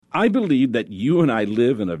I believe that you and I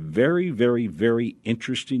live in a very, very, very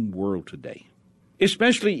interesting world today,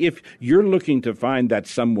 especially if you're looking to find that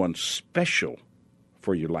someone special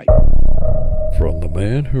for your life. From the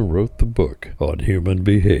man who wrote the book on human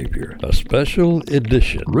behavior, a special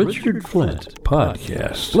edition Richard Flint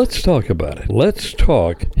podcast. Let's talk about it. Let's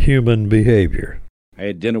talk human behavior. I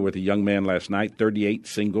had dinner with a young man last night, 38,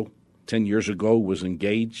 single, 10 years ago, was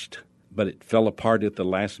engaged, but it fell apart at the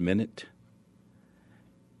last minute,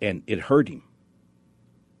 and it hurt him.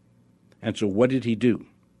 And so what did he do?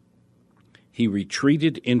 He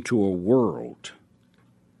retreated into a world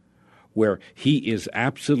where he is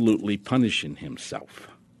absolutely punishing himself.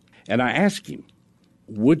 And I asked him,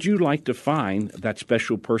 would you like to find that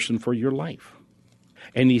special person for your life?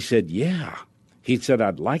 And he said, yeah. He said,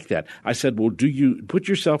 I'd like that. I said, well, do you put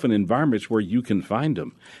yourself in environments where you can find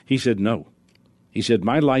them? He said, no. He said,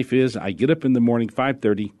 my life is I get up in the morning,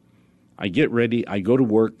 5:30, I get ready, I go to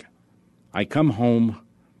work, I come home,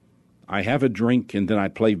 I have a drink, and then I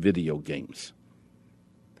play video games.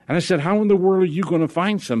 And I said, how in the world are you going to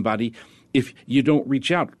find somebody if you don't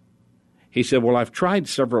reach out? He said, well, I've tried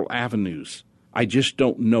several avenues. I just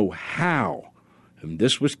don't know how. And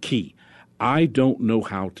this was key. I don't know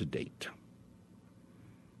how to date.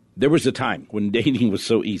 There was a time when dating was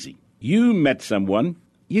so easy. You met someone,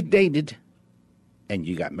 you dated, and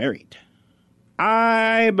you got married.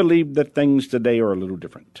 I believe that things today are a little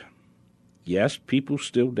different. Yes, people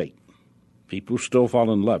still date. People still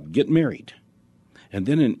fall in love, get married. And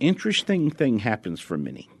then an interesting thing happens for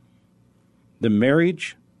many. The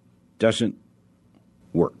marriage doesn't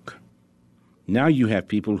work. Now you have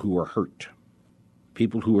people who are hurt,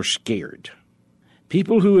 people who are scared,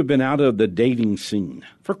 people who have been out of the dating scene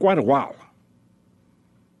for quite a while.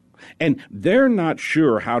 And they're not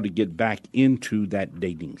sure how to get back into that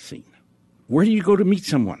dating scene. Where do you go to meet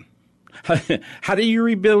someone? How do you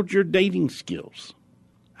rebuild your dating skills?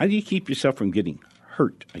 How do you keep yourself from getting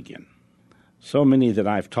hurt again? So many that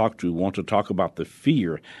I've talked to want to talk about the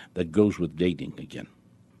fear that goes with dating again.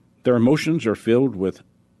 Their emotions are filled with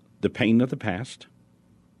the pain of the past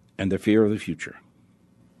and the fear of the future.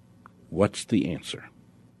 What's the answer?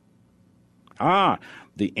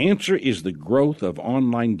 The answer is the growth of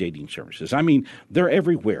online dating services. I mean, they're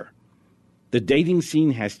everywhere. The dating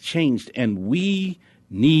scene has changed, and we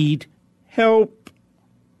need help.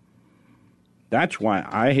 That's why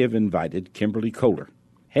I have invited Kimberly Kohler.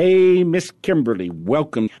 Hey, Miss Kimberly,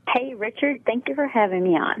 welcome. Hey, Richard, thank you for having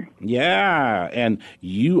me on. Yeah, and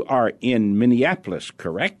you are in Minneapolis,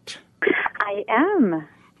 correct? I am.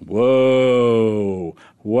 Whoa,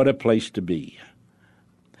 what a place to be.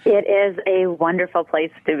 It is a wonderful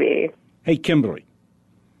place to be. Hey, Kimberly,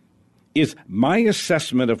 is my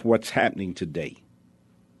assessment of what's happening today,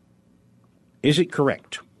 is it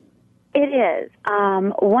correct? It is.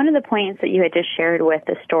 One of the points that you had just shared with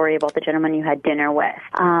the story about the gentleman you had dinner with,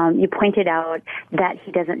 you pointed out that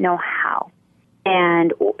he doesn't know how.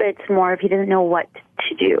 And it's more if he doesn't know what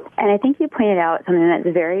to do. And I think you pointed out something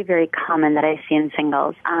that's very, very common that I see in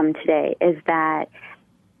singles today is that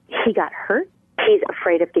he got hurt. He's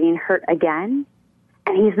afraid of getting hurt again.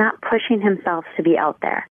 And he's not pushing himself to be out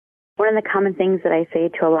there. One of the common things that I say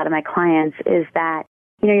to a lot of my clients is that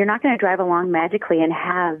you're not going to drive along magically and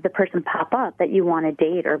have the person pop up that you want to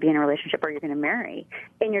date or be in a relationship or you're going to marry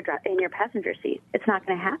in your passenger seat. It's not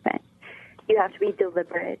going to happen. You have to be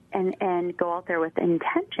deliberate and go out there with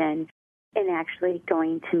intention in actually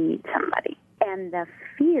going to meet somebody. And the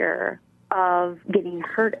fear of getting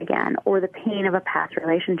hurt again or the pain of a past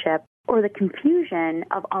relationship or the confusion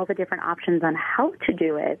of all the different options on how to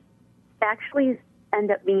do it actually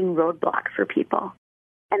end up being roadblocks for people.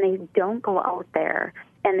 And they don't go out there,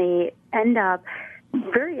 and they end up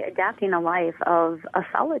very adapting a life of a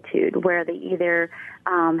solitude where they either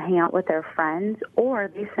hang out with their friends or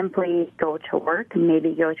they simply go to work and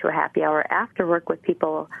maybe go to a happy hour after work with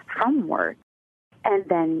people from work and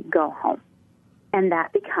then go home. And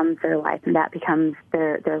that becomes their life, and that becomes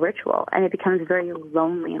their ritual. And it becomes very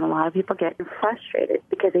lonely, and a lot of people get frustrated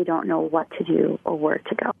because they don't know what to do or where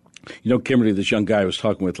to go. Kimberly, this young guy I was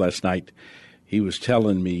talking with last night, he was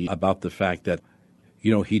telling me about the fact that,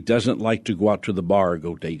 he doesn't like to go out to the bar or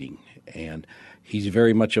go dating. And he's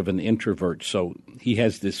very much of an introvert, so he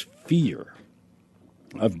has this fear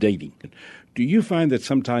of dating. Do you find that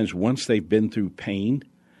sometimes once they've been through pain,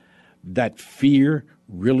 that fear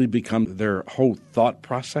really becomes their whole thought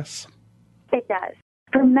process? It does.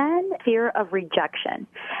 For men, fear of rejection.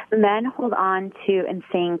 Men hold on to and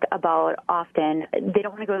think about often, they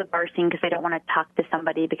don't want to go to the bar scene because they don't want to talk to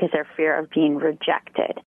somebody because they're fear of being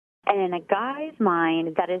rejected. And in a guy's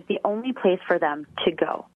mind, that is the only place for them to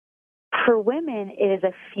go. For women, it is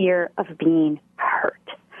a fear of being hurt.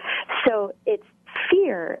 So it's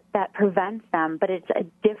fear that prevents them, but it's a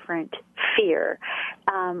different fear.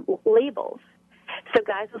 Labels. So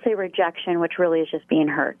guys will say rejection, which really is just being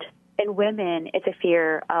hurt. In women, it's a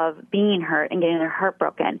fear of being hurt and getting their heart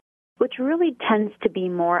broken, which really tends to be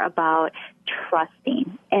more about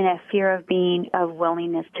trusting and a fear of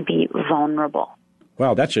willingness to be vulnerable.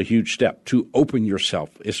 Wow, that's a huge step, to open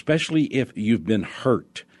yourself, especially if you've been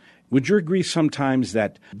hurt. Would you agree sometimes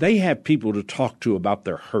that they have people to talk to about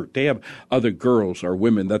their hurt? They have other girls or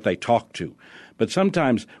women that they talk to. But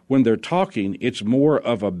sometimes when they're talking, it's more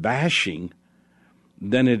of a bashing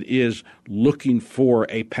than it is looking for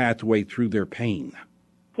a pathway through their pain.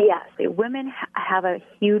 Yes, women have a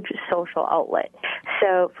huge social outlet.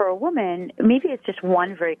 So for a woman, maybe it's just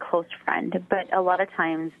one very close friend, but a lot of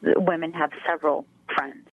times women have several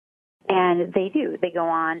friends. And they do. They go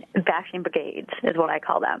on bashing brigades is what I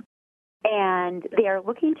call them. And they are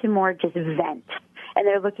looking to more just vent. And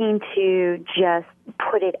they're looking to just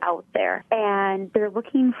put it out there. And they're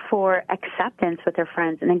looking for acceptance with their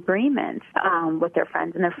friends and agreements with their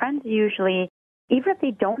friends. And their friends usually, even if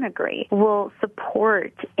they don't agree, will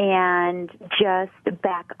support and just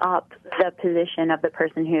back up the position of the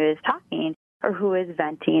person who is talking or who is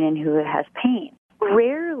venting and who has pain.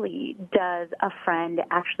 Rarely does a friend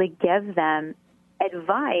actually give them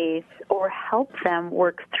advice or help them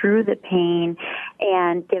work through the pain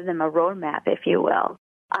and give them a roadmap, if you will,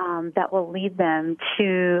 that will lead them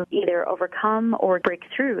to either overcome or break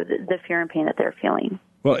through the fear and pain that they're feeling.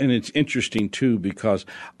 Well, and it's interesting, too, because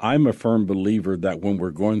I'm a firm believer that when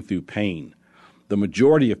we're going through pain, the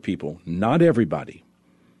majority of people, not everybody,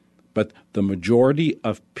 but the majority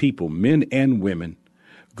of people, men and women,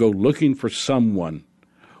 go looking for someone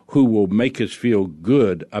who will make us feel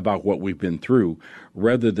good about what we've been through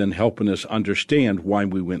rather than helping us understand why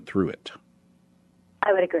we went through it.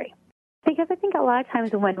 I would agree. Because I think a lot of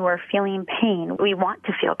times when we're feeling pain, we want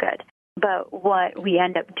to feel good. But what we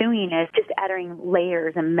end up doing is just adding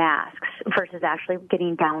layers and masks versus actually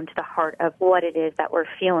getting down to the heart of what it is that we're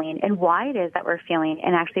feeling and why it is that we're feeling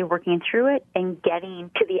and actually working through it and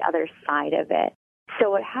getting to the other side of it. So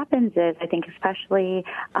what happens is, I think especially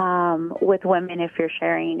with women, if you're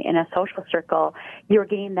sharing in a social circle, you're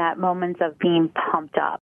getting that moments of being pumped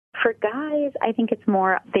up. For guys, I think it's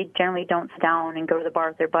more, they generally don't sit down and go to the bar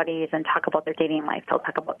with their buddies and talk about their dating life. They'll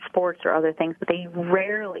talk about sports or other things, but they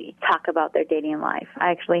rarely talk about their dating life.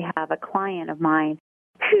 I actually have a client of mine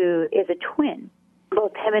who is a twin.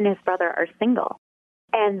 Both him and his brother are single,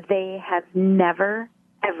 and they have never,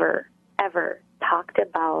 ever, ever talked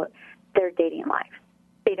about their dating life.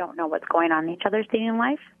 They don't know what's going on in each other's dating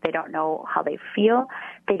life. They don't know how they feel.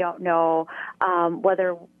 They don't know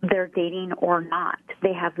whether they're dating or not.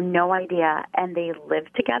 They have no idea, and they live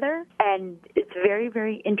together. And it's very,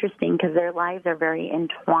 very interesting because their lives are very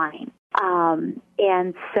entwined.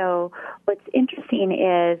 And so what's interesting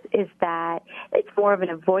is that it's more of an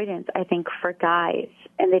avoidance, I think, for guys,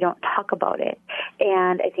 and they don't talk about it.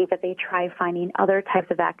 And I think that they try finding other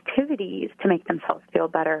types of activities to make themselves feel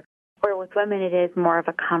better. Where with women, it is more of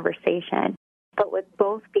a conversation. But with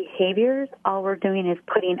both behaviors, all we're doing is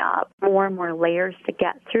putting up more and more layers to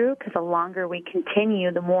get through, because the longer we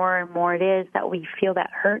continue, the more and more it is that we feel that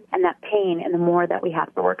hurt and that pain, and the more that we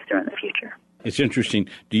have to work through in the future. It's interesting.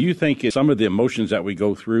 Do you think some of the emotions that we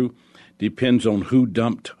go through depends on who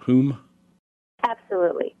dumped whom?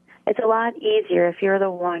 Absolutely. It's a lot easier if you're the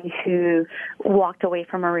one who walked away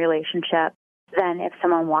from a relationship than if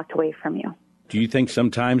someone walked away from you. Do you think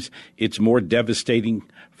sometimes it's more devastating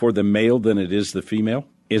for the male than it is the female?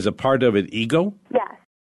 Is a part of it ego? Yes.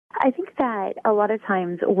 I think that a lot of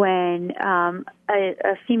times when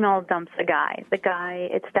a female dumps a guy,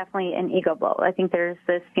 it's definitely an ego blow. I think there's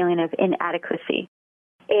this feeling of inadequacy.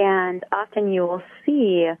 And often you will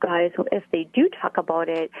see guys, if they do talk about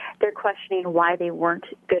it, they're questioning why they weren't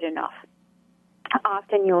good enough.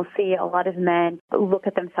 Often you'll see a lot of men look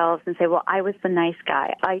at themselves and say, well, I was the nice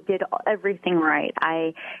guy. I did everything right.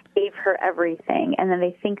 I gave her everything. And then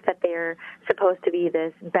they think that they're supposed to be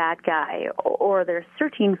this bad guy, or they're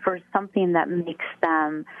searching for something that makes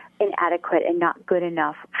them inadequate and not good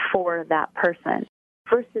enough for that person.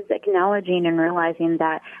 Versus acknowledging and realizing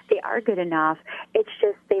that they are good enough, it's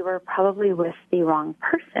just they were probably with the wrong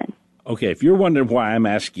person. Okay, if you're wondering why I'm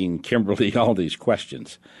asking Kimberly all these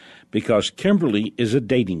questions, because Kimberly is a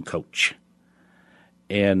dating coach.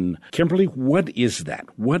 And Kimberly, what is that?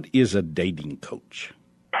 What is a dating coach?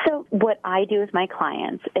 So what I do with my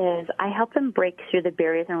clients is I help them break through the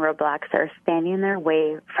barriers and roadblocks that are standing in their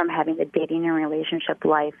way from having the dating and relationship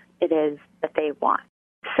life it is that they want.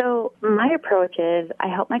 So my approach is I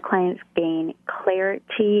help my clients gain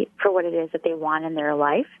clarity for what it is that they want in their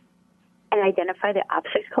life and identify the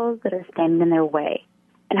obstacles that are standing in their way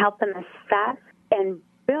and help them assess and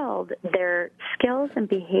build their skills and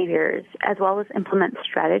behaviors as well as implement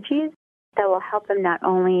strategies that will help them not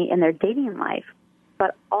only in their dating life,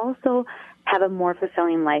 but also have a more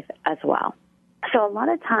fulfilling life as well. So a lot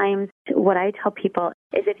of times what I tell people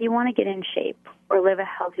is if you want to get in shape or live a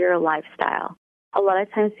healthier lifestyle, a lot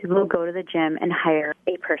of times people go to the gym and hire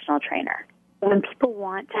a personal trainer. When people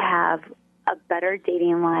want to have a better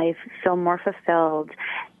dating life, feel more fulfilled,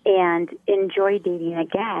 and enjoy dating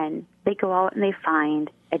again, they go out and they find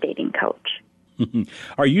a dating coach.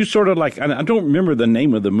 Are you sort of like, I don't remember the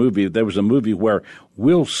name of the movie. There was a movie where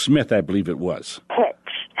Will Smith, I believe it was.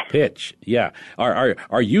 Pitch, yeah.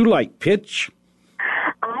 Are you like Pitch?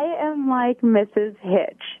 I am like Mrs.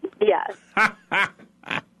 Hitch, yes.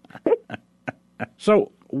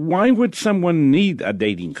 So why would someone need a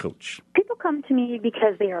dating coach? People come to me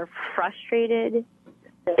because they are frustrated,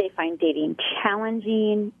 they find dating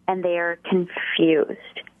challenging, and they are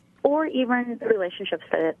confused, or even the relationships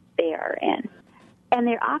that they are in. And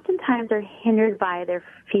they oftentimes are hindered by their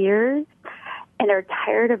fears and are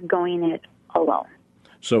tired of going it alone.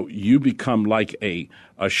 So you become like a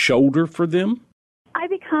shoulder for them? I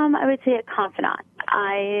become, I would say, a confidant.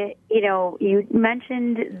 You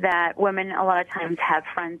mentioned that women a lot of times have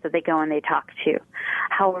friends that they go and they talk to.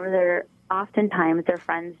 However, oftentimes their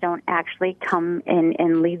friends don't actually come in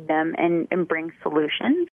and lead them and bring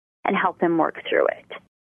solutions and help them work through it.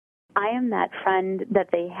 I am that friend that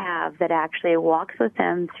they have that actually walks with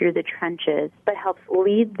them through the trenches, but helps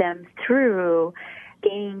lead them through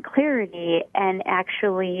gaining clarity and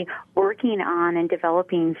actually working on and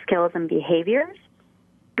developing skills and behaviors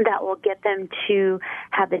that will get them to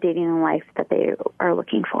have the dating life that they are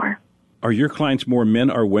looking for. Are your clients more men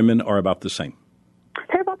or women or about the same?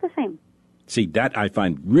 They're about the same. See, that I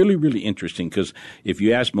find really, really interesting because if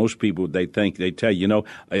you ask most people, they tell you,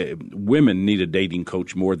 women need a dating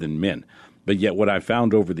coach more than men. But yet what I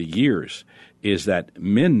found over the years is that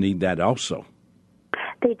men need that also.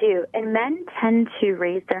 They do. And men tend to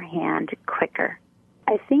raise their hand quicker.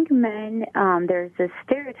 I think men, there's this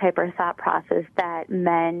stereotype or thought process that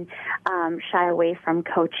men shy away from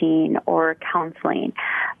coaching or counseling.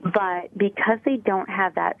 But because they don't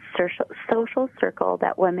have that social circle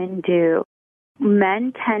that women do,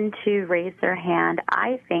 men tend to raise their hand,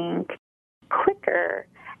 I think, quicker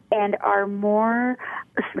and are more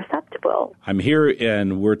susceptible. I'm here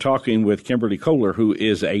and we're talking with Kimberly Kohler, who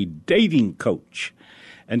is a dating coach.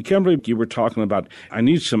 And Kimberly, you were talking about, I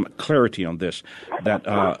need some clarity on this, that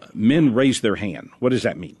men raise their hand. What does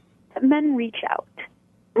that mean? Men reach out.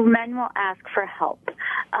 Men will ask for help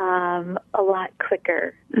a lot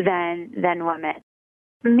quicker than women.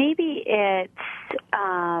 Maybe it's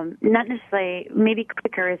not necessarily, maybe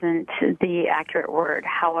quicker isn't the accurate word.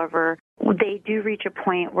 However, they do reach a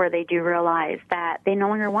point where they do realize that they no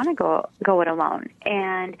longer want to go it alone.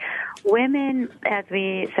 And women, as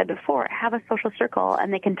we said before, have a social circle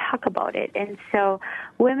and they can talk about it. And so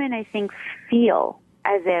women, I think, feel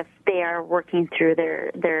as if they are working through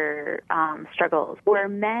their struggles, where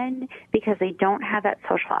men, because they don't have that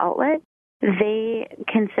social outlet, they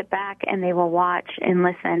can sit back and they will watch and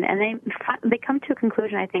listen, and they come to a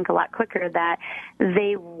conclusion, I think, a lot quicker that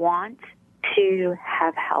they want to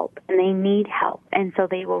have help and they need help, and so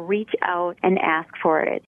they will reach out and ask for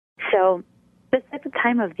it. So this is the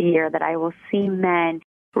time of the year that I will see men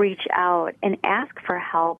reach out and ask for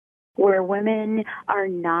help where women are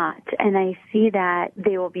not, and I see that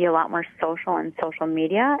they will be a lot more social on social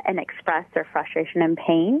media and express their frustration and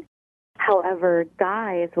pain. However,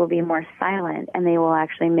 guys will be more silent, and they will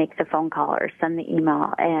actually make the phone call or send the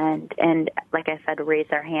email and like I said, raise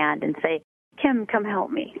their hand and say, Kim, come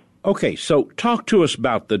help me. Okay, so talk to us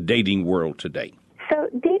about the dating world today. So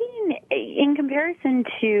dating, in comparison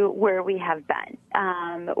to where we have been,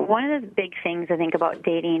 one of the big things I think about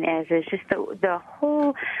dating is just the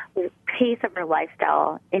whole pace of our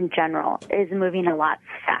lifestyle in general is moving a lot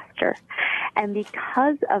faster. And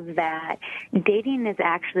because of that, dating is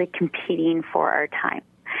actually competing for our time.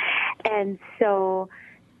 And so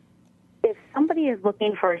if somebody is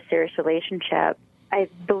looking for a serious relationship, I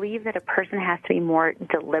believe that a person has to be more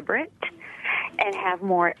deliberate and have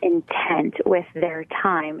more intent with their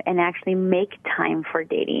time and actually make time for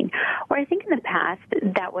dating. Or I think in the past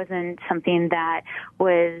that wasn't something that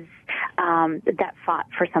was that fought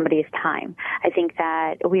for somebody's time. I think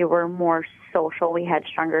that we were more social. We had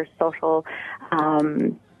stronger social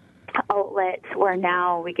outlets where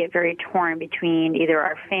now we get very torn between either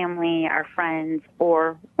our family, our friends,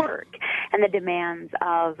 or work, and the demands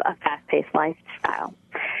of a fast-paced lifestyle.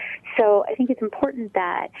 So I think it's important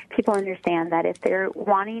that people understand that if they're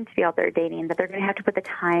wanting to be out there dating, that they're going to have to put the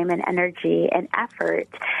time and energy and effort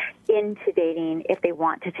into dating if they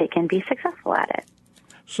want to take and be successful at it.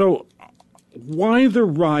 So why the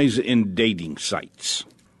rise in dating sites?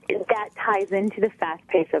 That ties into the fast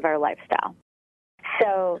pace of our lifestyle.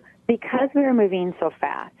 So because we are moving so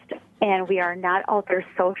fast and we are not out there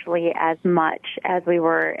socially as much as we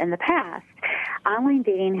were in the past, online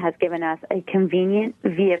dating has given us a convenient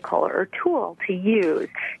vehicle or tool to use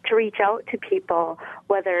to reach out to people,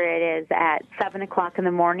 whether it is at 7 o'clock in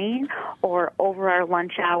the morning or over our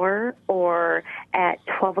lunch hour or at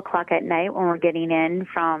 12 o'clock at night when we're getting in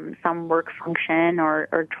from some work function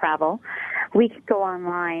or travel. We can go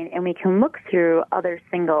online and we can look through other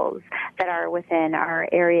singles that are within our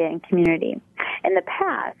area and community. In the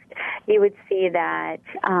past, you would see that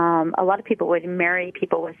a lot of people would marry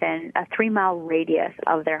people within a 3-mile radius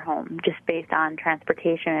of their home just based on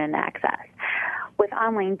transportation and access. With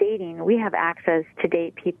online dating, we have access to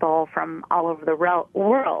date people from all over the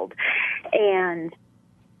world, and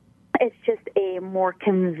it's just a more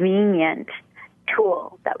convenient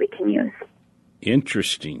tool that we can use.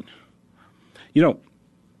 Interesting. You know,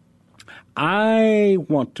 I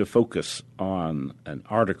want to focus on an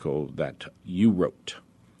article that you wrote,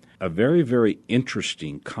 a very, very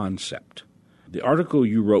interesting concept. The article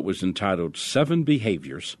you wrote was entitled 7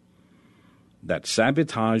 Behaviors That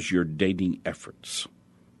Sabotage Your Dating Efforts.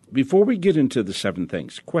 Before we get into the 7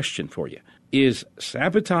 things, question for you. Is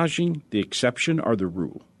sabotaging the exception or the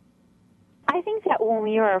rule? I think that when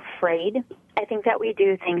we are afraid, I think that we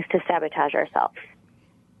do things to sabotage ourselves.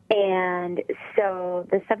 And so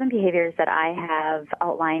the 7 behaviors that I have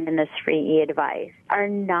outlined in this free e-advice are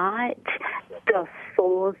not the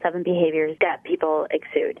sole 7 behaviors that people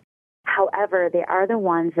exude. However, they are the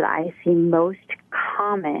ones that I see most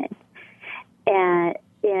common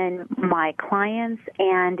in my clients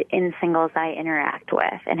and in singles I interact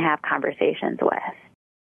with and have conversations with.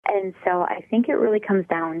 And so I think it really comes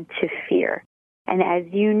down to fear. And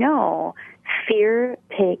as you know, fear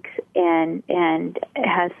takes and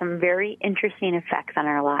has some very interesting effects on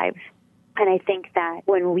our lives. And I think that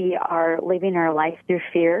when we are living our life through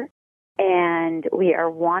fear and we are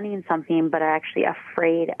wanting something but are actually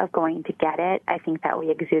afraid of going to get it, I think that we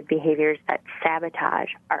exude behaviors that sabotage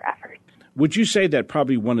our efforts. Would you say that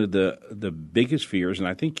probably one of the biggest fears, and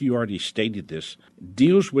I think you already stated this,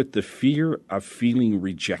 deals with the fear of feeling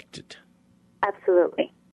rejected?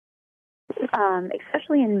 Absolutely.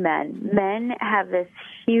 Especially in men. Men have this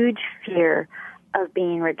huge fear of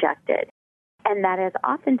being rejected. And that is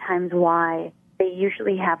oftentimes why they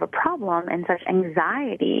usually have a problem and such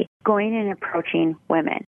anxiety going and approaching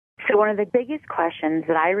women. So one of the biggest questions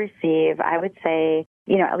that I receive, I would say,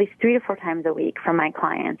 at least 3 to 4 times a week from my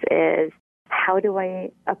clients is, how do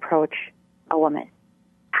I approach a woman?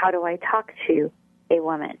 How do I talk to a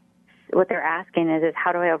woman? What they're asking is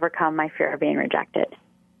how do I overcome my fear of being rejected?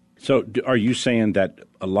 So are you saying that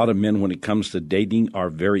a lot of men, when it comes to dating, are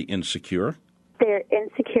very insecure? They're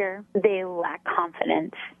insecure, they lack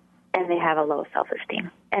confidence, and they have a low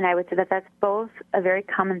self-esteem. And I would say that that's both a very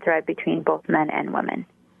common thread between both men and women.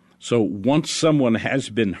 So once someone has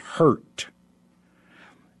been hurt,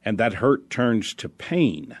 and that hurt turns to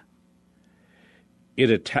pain, it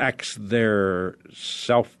attacks their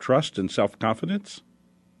self-trust and self-confidence?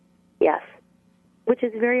 Yes, which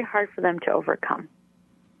is very hard for them to overcome,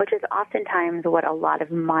 which is oftentimes what a lot of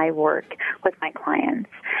my work with my clients,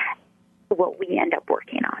 what we end up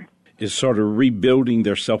working on. Is sort of rebuilding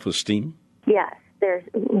their self-esteem? Yes, they're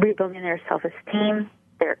rebuilding their self-esteem,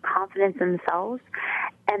 their confidence in themselves,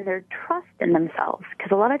 and their trust in themselves.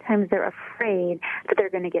 Because a lot of times they're afraid that they're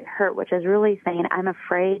going to get hurt, which is really saying, I'm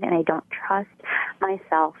afraid and I don't trust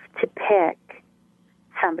myself to pick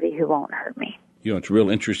somebody who won't hurt me. It's real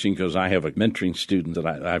interesting because I have a mentoring student that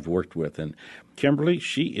I've worked with, and Kimberly,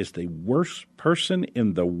 she is the worst person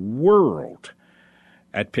in the world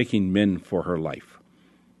at picking men for her life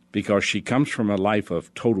because she comes from a life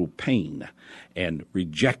of total pain and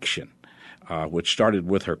rejection, which started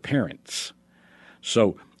with her parents.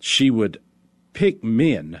 So she would pick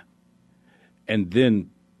men and then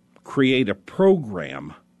create a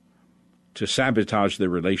program to sabotage their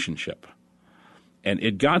relationship. And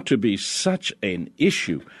it got to be such an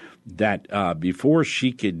issue that before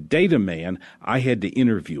she could date a man, I had to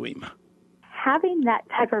interview him. Having that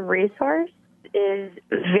type of resource is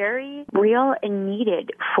very real and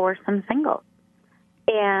needed for some singles.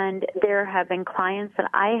 And there have been clients that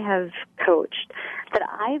I have coached that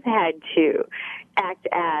I've had to act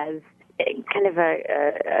as kind of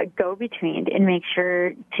a go-between and make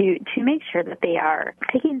sure that they are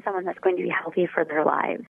picking someone that's going to be healthy for their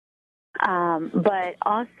lives. But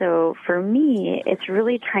also for me, it's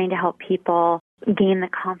really trying to help people gain the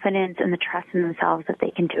confidence and the trust in themselves that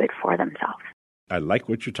they can do it for themselves. I like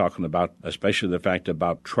what you're talking about, especially the fact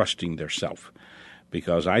about trusting their self,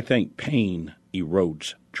 because I think pain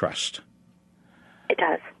erodes trust. It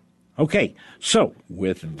does. Okay, so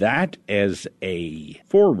with that as a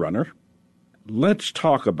forerunner, let's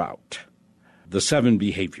talk about the 7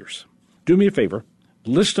 behaviors. Do me a favor,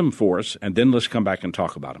 list them for us, and then let's come back and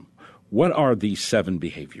talk about them. What are these 7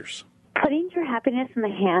 behaviors? Putting your happiness in the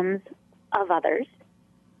hands of others,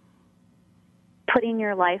 putting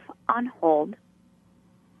your life on hold,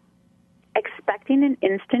 expecting an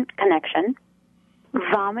instant connection,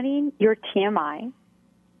 vomiting your TMI,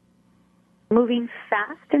 moving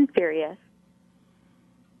fast and furious,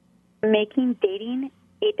 making dating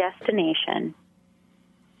a destination,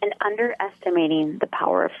 and underestimating the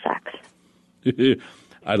power of sex.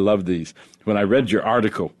 I love these. When I read your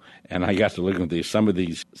article and I got to look at these, some of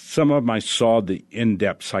them I saw the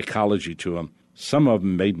in-depth psychology to them. Some of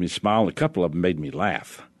them made me smile. A couple of them made me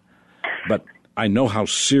laugh. But I know how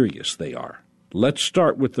serious they are. Let's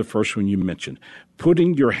start with the first one you mentioned,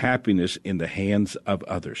 putting your happiness in the hands of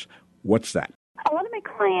others. What's that? A lot of my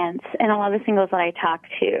clients and a lot of the singles that I talk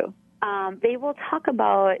to, they will talk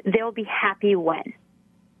about they'll be happy when.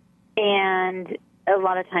 And a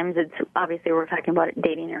lot of times it's obviously we're talking about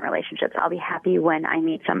dating and relationships. I'll be happy when I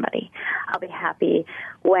meet somebody. I'll be happy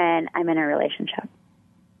when I'm in a relationship.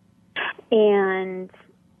 And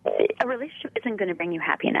a relationship isn't going to bring you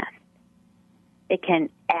happiness. It can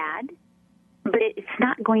add, but it's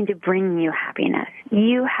not going to bring you happiness.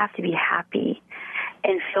 You have to be happy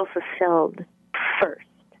and feel fulfilled first.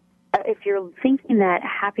 If you're thinking that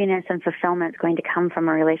happiness and fulfillment is going to come from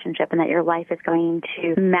a relationship and that your life is going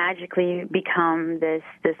to magically become this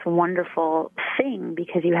wonderful thing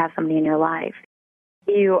because you have somebody in your life,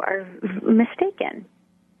 you are mistaken.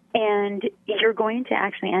 And you're going to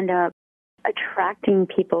actually end up attracting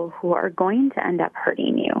people who are going to end up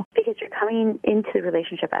hurting you because you're coming into the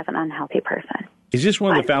relationship as an unhealthy person. Is this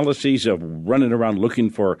one of the fallacies of running around looking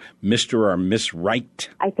for Mr. or Miss Right?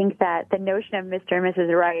 I think that the notion of Mr. and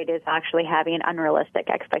Mrs. Right is actually having unrealistic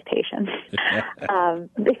expectations.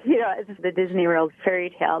 It's the Disney World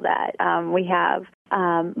fairy tale that we have.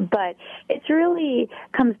 But it really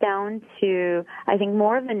comes down to, I think,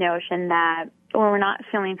 more of the notion that when we're not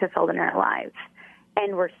feeling fulfilled in our lives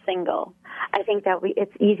and we're single, I think that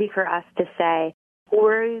it's easy for us to say,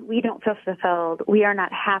 we don't feel fulfilled, we are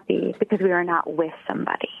not happy because we are not with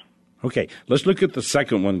somebody. Okay, let's look at the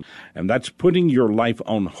second one, and that's putting your life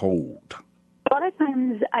on hold. A lot of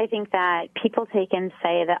times I think that people take and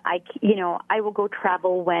say that I will go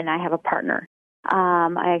travel when I have a partner.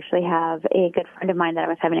 I actually have a good friend of mine that I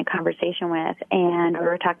was having a conversation with, and we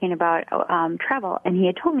were talking about travel, and he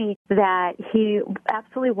had told me that he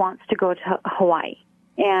absolutely wants to go to Hawaii.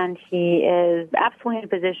 And he is absolutely in a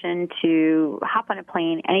position to hop on a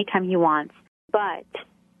plane anytime he wants, but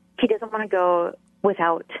he doesn't want to go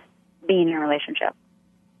without being in a relationship.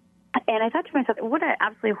 And I thought to myself, what an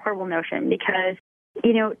absolutely horrible notion, because,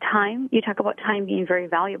 time, you talk about time being very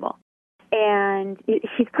valuable. And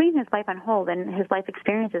he's putting his life on hold and his life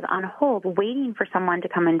experiences on hold, waiting for someone to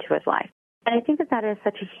come into his life. And I think that is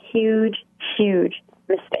such a huge, huge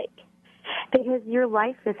mistake, because your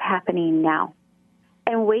life is happening now.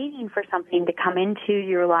 And waiting for something to come into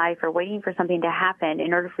your life or waiting for something to happen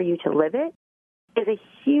in order for you to live it is a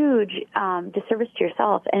huge disservice to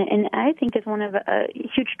yourself. And I think is one of a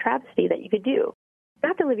huge travesty that you could do. You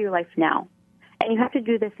have to live your life now. And you have to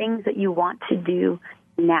do the things that you want to do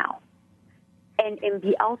now. And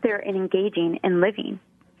be out there and engaging and living.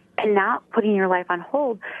 And not putting your life on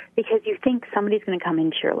hold because you think somebody's going to come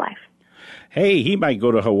into your life. Hey, he might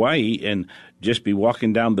go to Hawaii and just be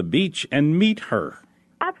walking down the beach and meet her.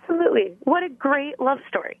 Absolutely. What a great love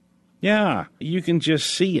story. Yeah, you can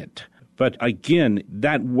just see it. But again,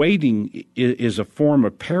 that waiting is a form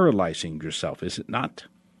of paralyzing yourself, is it not?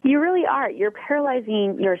 You really are. You're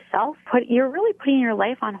paralyzing yourself. You're really putting your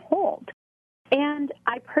life on hold. And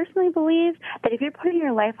I personally believe that if you're putting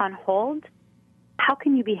your life on hold, how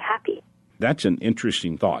can you be happy? That's an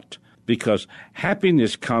interesting thought, because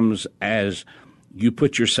happiness comes as you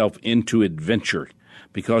put yourself into adventure.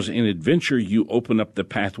 Because in adventure, you open up the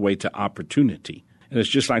pathway to opportunity. And it's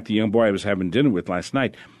just like the young boy I was having dinner with last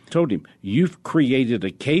night. I told him, you've created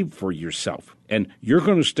a cave for yourself, and you're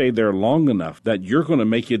going to stay there long enough that you're going to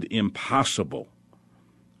make it impossible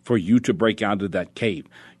for you to break out of that cave.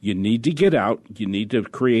 You need to get out. You need to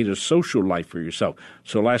create a social life for yourself.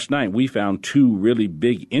 So last night we found 2 really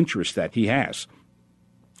big interests that he has.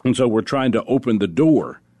 And so we're trying to open the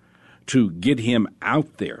door to get him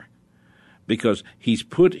out there because he's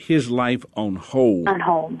put his life on hold. On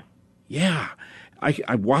hold. Yeah.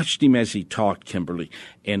 I watched him as he talked, Kimberly,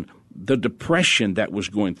 and the depression that was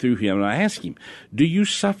going through him. And I asked him, do you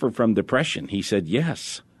suffer from depression? He said,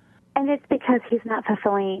 yes. And it's because he's not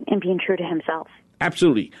fulfilling and being true to himself.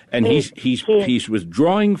 Absolutely. And he's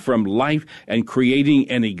withdrawing from life and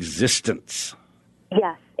creating an existence.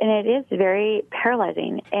 Yes. And it is very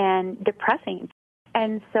paralyzing and depressing.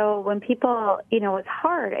 And so when people, what's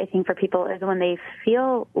hard, I think, for people is when they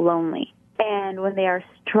feel lonely and when they are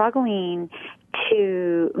struggling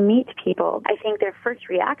to meet people. I think their first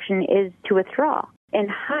reaction is to withdraw and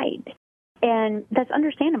hide. And that's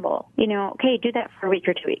understandable. Okay, do that for a week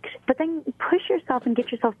or 2 weeks. But then push yourself and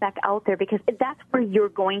get yourself back out there because that's where you're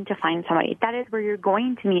going to find somebody. That is where you're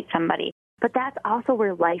going to meet somebody. But that's also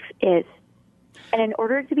where life is. And in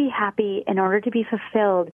order to be happy, in order to be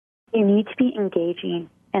fulfilled, you need to be engaging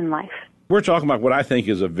in life. We're talking about what I think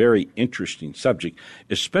is a very interesting subject,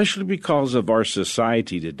 especially because of our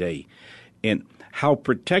society today and how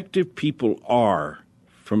protective people are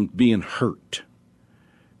from being hurt.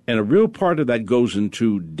 And a real part of that goes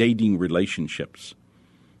into dating relationships.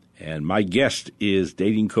 And my guest is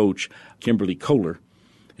dating coach Kimberly Kohler.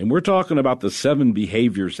 And we're talking about the 7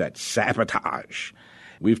 behaviors that sabotage.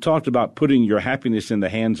 We've talked about putting your happiness in the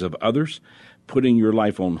hands of others, putting your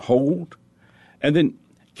life on hold. And then,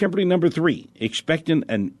 Kimberly, number 3, expecting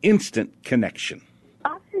an instant connection.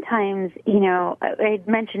 Oftentimes, I had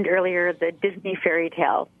mentioned earlier the Disney fairy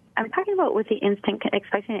tale. I'm talking about with the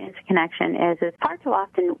expecting an instant connection is far too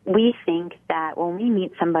often we think that when we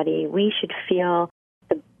meet somebody, we should feel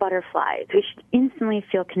the butterflies. We should instantly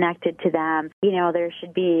feel connected to them. There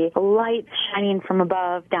should be lights shining from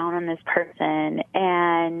above down on this person,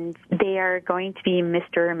 and they are going to be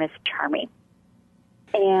Mr. or Miss Charming.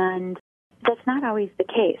 And that's not always the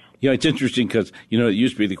case. It's interesting because, it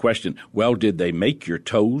used to be the question, well, did they make your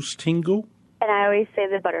toes tingle? And I always say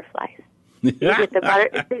the butterflies. Did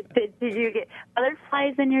you get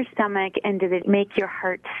butterflies in your stomach, and did it make your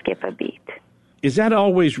heart skip a beat? Is that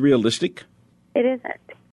always realistic? It isn't.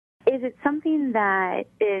 Is it something that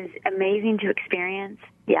is amazing to experience?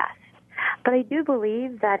 Yes. But I do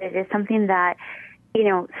believe that it is something that,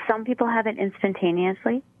 some people have it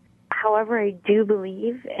instantaneously. However, I do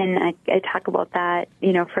believe, and I talk about that,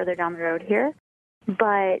 further down the road here,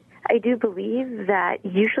 but I do believe that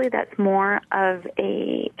usually that's more of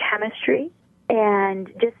a chemistry. And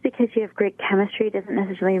just because you have great chemistry doesn't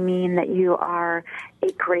necessarily mean that you are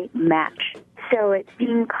a great match. So it's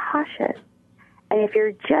being cautious. And if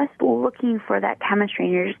you're just looking for that chemistry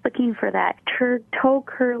and you're just looking for that toe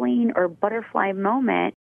curling or butterfly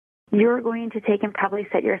moment, you're going to take and probably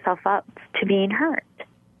set yourself up to being hurt.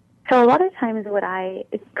 So a lot of times what I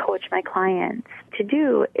coach my clients to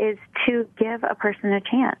do is to give a person a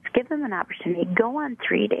chance, give them an opportunity, go on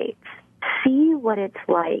 3 dates, see what it's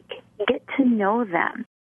like, get to know them.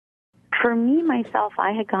 For me, myself,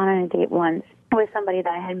 I had gone on a date once with somebody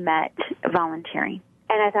that I had met volunteering.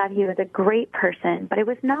 And I thought he was a great person, but I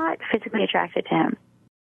was not physically attracted to him.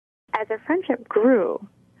 As our friendship grew,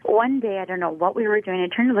 one day, I don't know what we were doing, I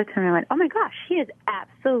turned to look at him and I went, oh my gosh, he is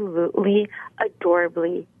absolutely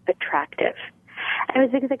adorably attractive. And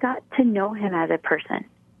it was because I got to know him as a person.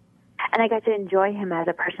 And I got to enjoy him as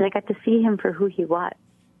a person. I got to see him for who he was.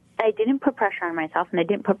 And I didn't put pressure on myself, and I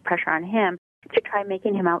didn't put pressure on him to try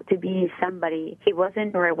making him out to be somebody he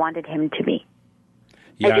wasn't or I wanted him to be.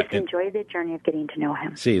 Yeah, I just enjoy the journey of getting to know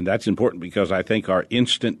him. See, and that's important because I think our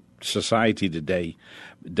instant society today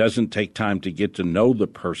doesn't take time to get to know the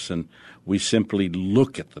person. We simply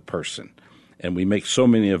look at the person. And we make so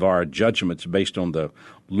many of our judgments based on the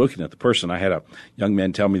looking at the person. I had a young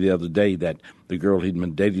man tell me the other day that the girl he'd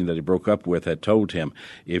been dating that he broke up with had told him,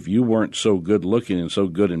 if you weren't so good looking and so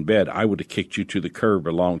good in bed, I would have kicked you to the curb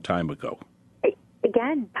a long time ago.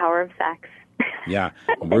 Again, power of sex. Yeah,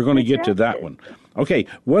 we're going to get to that one. Okay,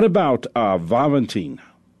 what about vomiting?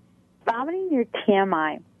 Vomiting your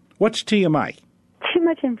TMI. What's TMI? Too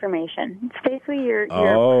much information. It's basically your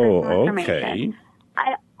personal information. Okay.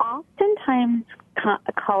 I oftentimes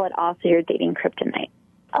call it also your dating kryptonite.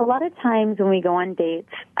 A lot of times when we go on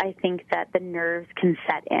dates, I think that the nerves can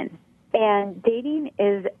set in. And dating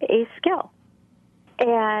is a skill.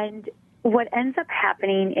 And what ends up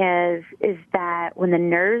happening is that when the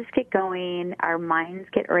nerves get going, our minds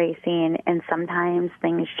get racing, and sometimes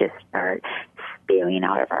things just start spewing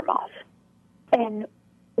out of our mouth. And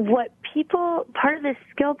part of this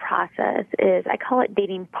skill process is, I call it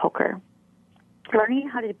dating poker. Learning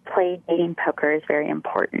how to play dating poker is very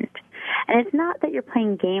important. And it's not that you're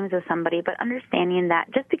playing games with somebody, but understanding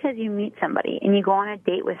that just because you meet somebody and you go on a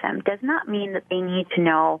date with them does not mean that they need to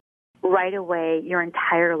know right away your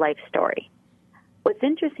entire life story. What's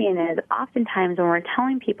interesting is oftentimes when we're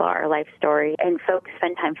telling people our life story and folks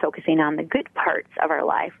spend time focusing on the good parts of our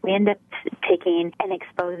life, we end up taking and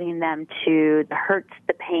exposing them to the hurts,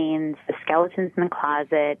 the pains, the skeletons in the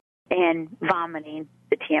closet, and vomiting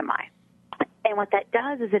the TMI. And what that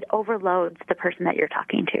does is it overloads the person that you're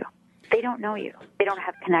talking to. They don't know you. They don't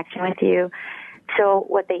have connection with you. So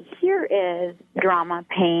what they hear is drama,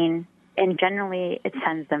 pain, and generally it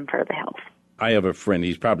sends them for the hills. I have a friend.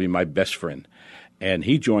 He's probably my best friend. And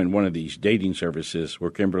he joined one of these dating services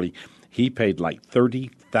where, Kimberly, he paid like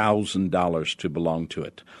 $30,000 to belong to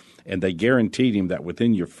it. And they guaranteed him that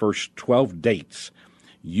within your first 12 dates,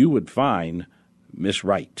 you would find Miss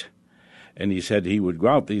Right. And he said he would go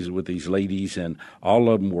out with these ladies, and all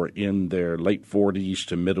of them were in their late 40s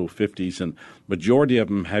to middle 50s, and majority of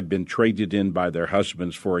them had been traded in by their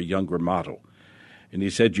husbands for a younger model. And he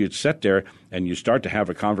said you'd sit there and you start to have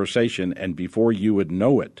a conversation, and before you would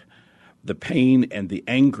know it, the pain and the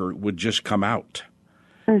anger would just come out.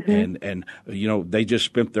 Mm-hmm. And you know, they just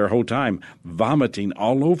spent their whole time vomiting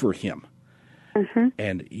all over him. Mm-hmm.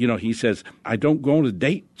 And, you know, he says, I don't go on a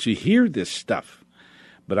date to hear this stuff.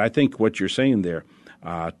 But I think what you're saying there,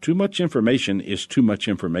 too much information is too much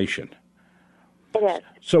information. It is.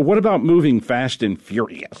 So what about moving fast and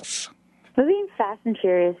furious? Moving fast and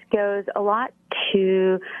furious goes a lot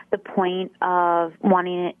to the point of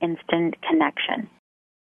wanting an instant connection.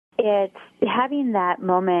 It's having that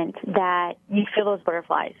moment that you feel those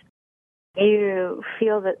butterflies. You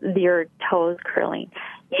feel that your toes curling.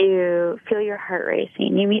 You feel your heart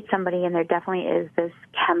racing. You meet somebody and there definitely is this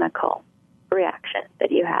chemical reaction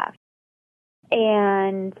that you have.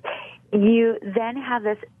 And you then have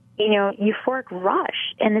this, you know, euphoric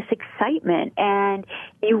rush and this excitement, and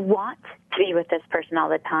you want to be with this person all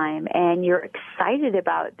the time, and you're excited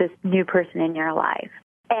about this new person in your life.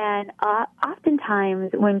 And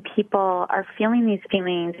oftentimes when people are feeling these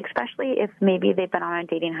feelings, especially if maybe they've been on a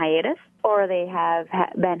dating hiatus or they have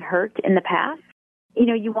been hurt in the past, you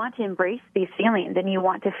know, you want to embrace these feelings and you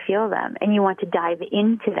want to feel them and you want to dive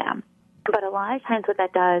into them. But a lot of times what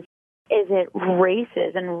that does is it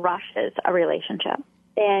races and rushes a relationship.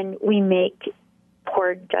 And we make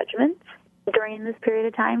poor judgments during this period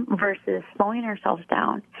of time versus slowing ourselves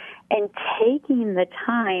down and taking the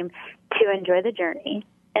time to enjoy the journey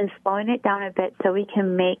and slowing it down a bit so we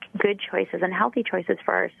can make good choices and healthy choices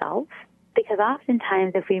for ourselves. Because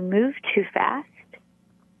oftentimes if we move too fast,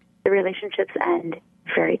 the relationships end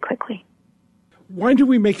very quickly. Why do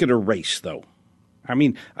we make it a race, though? I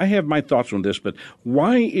mean, I have my thoughts on this, but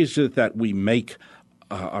why is it that we make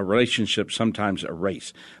a relationship sometimes a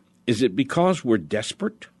race? Is it because we're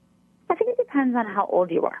desperate? I think it depends on how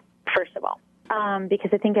old you are, first of all.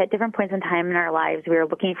 Because I think at different points in time in our lives, we are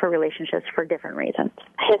looking for relationships for different reasons.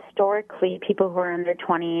 Historically, people who are in their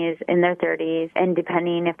 20s, in their 30s, and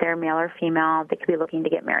depending if they're male or female, they could be looking to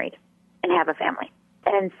get married and have a family.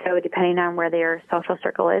 And so depending on where their social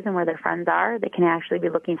circle is and where their friends are, they can actually be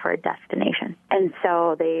looking for a destination. And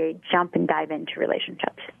so they jump and dive into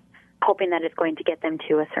relationships, hoping that it's going to get them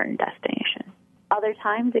to a certain destination. Other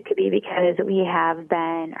times it could be because we have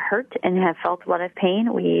been hurt and have felt a lot of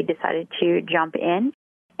pain. We decided to jump in,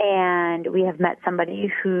 and we have met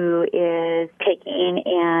somebody who is taking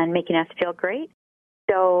and making us feel great.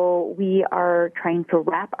 So we are trying to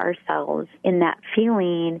wrap ourselves in that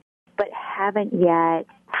feeling, but haven't yet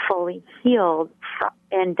fully healed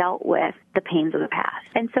and dealt with the pains of the past.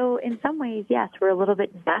 And so in some ways, yes, we're a little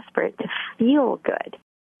bit desperate to feel good.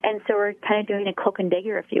 And so we're kind of doing a cloak and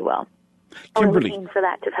dagger, if you will. Kimberly, looking for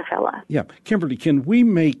that to fulfill us. Yeah. Kimberly, can we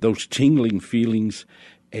make those tingling feelings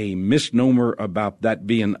a misnomer about that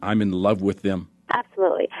being I'm in love with them?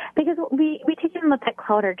 Absolutely. Because we take them with that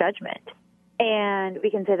cloud or judgment. And we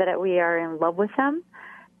can say that we are in love with them.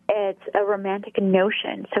 It's a romantic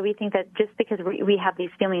notion. So we think that just because we have these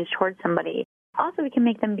feelings towards somebody, also we can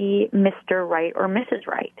make them be Mr. Right or Mrs.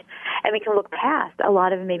 Right. And we can look past a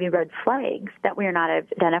lot of maybe red flags that we are not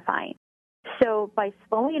identifying. So by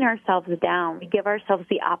slowing ourselves down, we give ourselves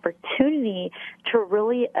the opportunity to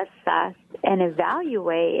really assess and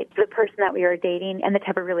evaluate the person that we are dating and the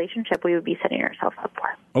type of relationship we would be setting ourselves up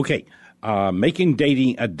for. Okay. Making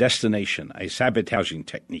dating a destination, a sabotaging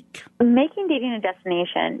technique. Making dating a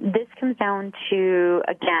destination, this comes down to,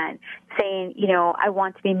 again, saying, you know, I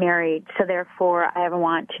want to be married, so therefore I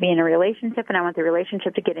want to be in a relationship and I want the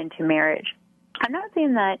relationship to get into marriage. I'm not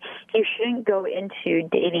saying that you shouldn't go into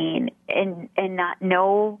dating and not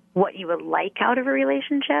know what you would like out of a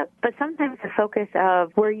relationship, but sometimes the focus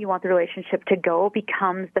of where you want the relationship to go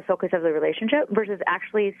becomes the focus of the relationship versus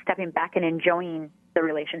actually stepping back and enjoying the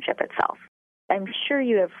relationship itself. I'm sure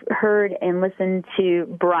you have heard and listened to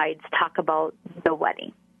brides talk about the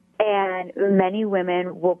wedding. And many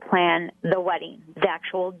women will plan the wedding, the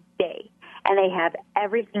actual day, and they have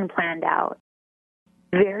everything planned out.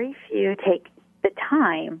 Very few take the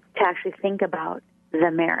time to actually think about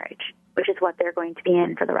the marriage, which is what they're going to be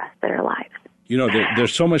in for the rest of their lives. You know,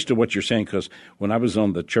 there's so much to what you're saying, because when I was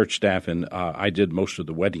on the church staff and I did most of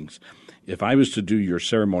the weddings, if I was to do your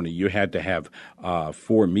ceremony, you had to have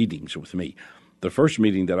 4 meetings with me. The first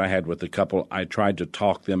meeting that I had with the couple, I tried to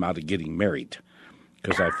talk them out of getting married,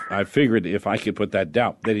 because I figured if I could put that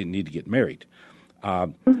doubt, they didn't need to get married.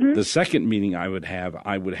 The second meeting I would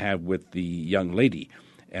have with the young lady,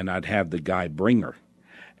 and I'd have the guy bring her.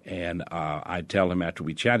 And I'd tell him after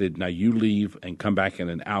we chatted, now you leave and come back in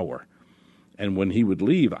an hour. And when he would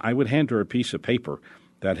leave, I would hand her a piece of paper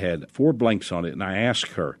that had 4 blanks on it, and I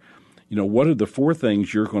asked her, you know, what are the 4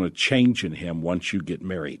 things you're going to change in him once you get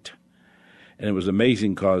married? And it was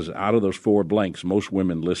amazing, because out of those 4 blanks, most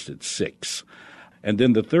women listed 6. And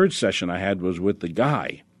then the third session I had was with the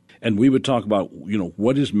guy. And we would talk about, you know,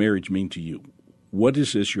 what does marriage mean to you? What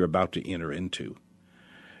is this you're about to enter into?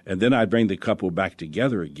 And then I'd bring the couple back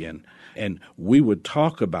together again, and we would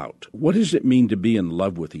talk about what does it mean to be in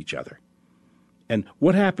love with each other? And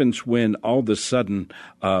what happens when all of a sudden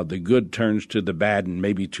the good turns to the bad and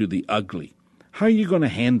maybe to the ugly? How are you going to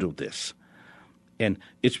handle this? And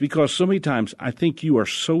it's because so many times I think you are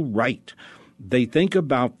so right. They think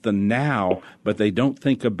about the now, but they don't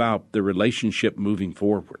think about the relationship moving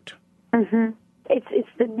forward. Mm-hmm. It's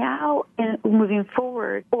the now and moving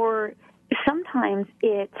forward, or sometimes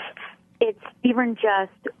it's even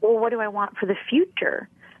just, well, what do I want for the future?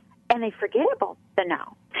 And they forget about the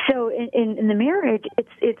now. So in the marriage,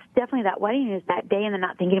 it's definitely that wedding is that day and they're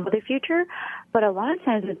not thinking about the future. But a lot of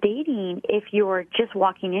times with dating, if you're just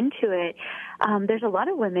walking into it, there's a lot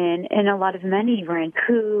of women and a lot of men even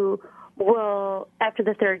who will, after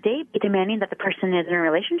the third date, be demanding that the person is in a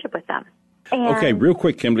relationship with them. And okay, real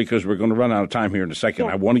quick, Kimberly, because we're going to run out of time here in a second.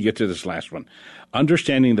 Yeah. I want to get to this last one.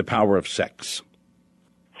 Understanding the power of sex.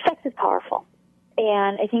 Sex is powerful.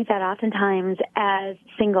 And I think that oftentimes as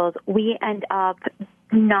singles, we end up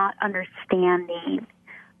not understanding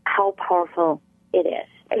how powerful it is.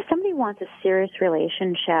 If somebody wants a serious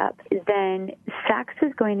relationship, then sex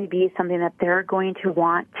is going to be something that they're going to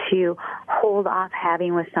want to hold off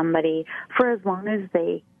having with somebody for as long as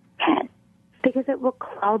they can, because it will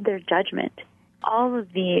cloud their judgment. All of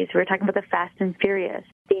these, we're talking about the Fast and Furious,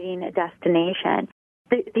 dating a destination.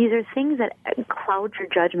 These are things that cloud your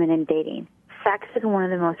judgment in dating. Sex is one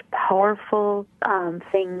of the most powerful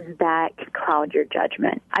things that can cloud your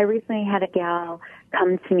judgment. I recently had a gal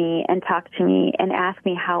come to me and talk to me and ask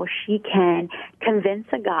me how she can convince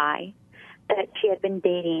a guy that she had been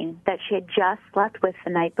dating, that she had just slept with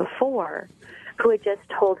the night before, who had just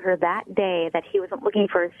told her that day that he wasn't looking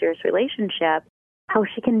for a serious relationship, how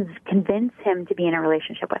she can convince him to be in a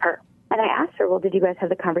relationship with her. And I asked her, well, did you guys have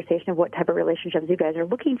the conversation of what type of relationships you guys are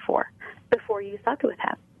looking for before you slept with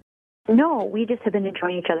him? No, we just have been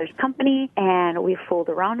enjoying each other's company, and we've fooled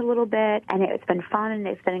around a little bit, and it's been fun, and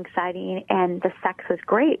it's been exciting, and the sex was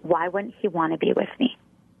great. Why wouldn't he want to be with me?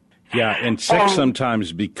 Yeah, and sex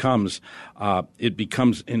sometimes becomes,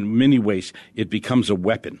 in many ways, it becomes a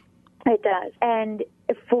weapon. It does. And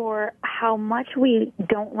for how much we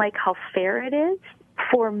don't like how fair it is,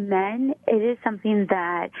 for men, it is something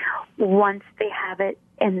that once they have it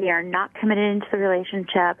and they are not committed into the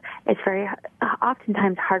relationship, it's very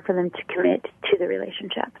oftentimes hard for them to commit to the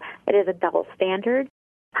relationship. It is a double standard.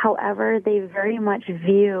 However, they very much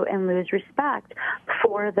view and lose respect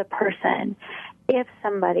for the person if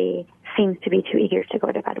somebody seems to be too eager to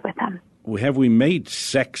go to bed with them. Have we made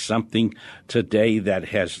sex something today that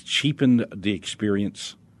has cheapened the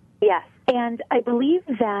experience? Yes. And I believe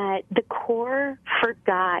that the core for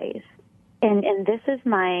guys, and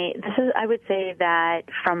I would say that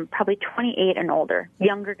from probably 28 and older,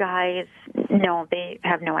 younger guys, no, they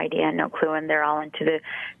have no idea, no clue, and they're all into the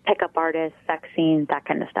pickup artists, sex scenes, that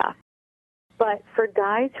kind of stuff. But for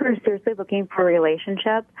guys who are seriously looking for a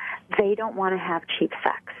relationship, they don't want to have cheap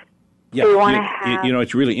sex. Yeah,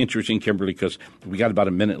 it's really interesting, Kimberly, because we got about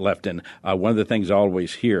a minute left, and one of the things I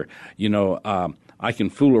always hear, I can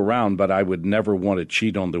fool around, but I would never want to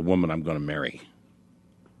cheat on the woman I'm going to marry.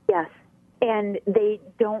 Yes, and they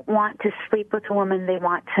don't want to sleep with a woman they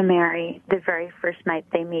want to marry the very first night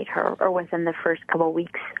they meet her or within the first couple of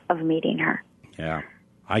weeks of meeting her. Yeah.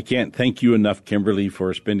 I can't thank you enough, Kimberly,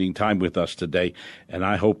 for spending time with us today, and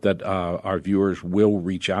I hope that our viewers will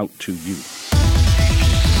reach out to you.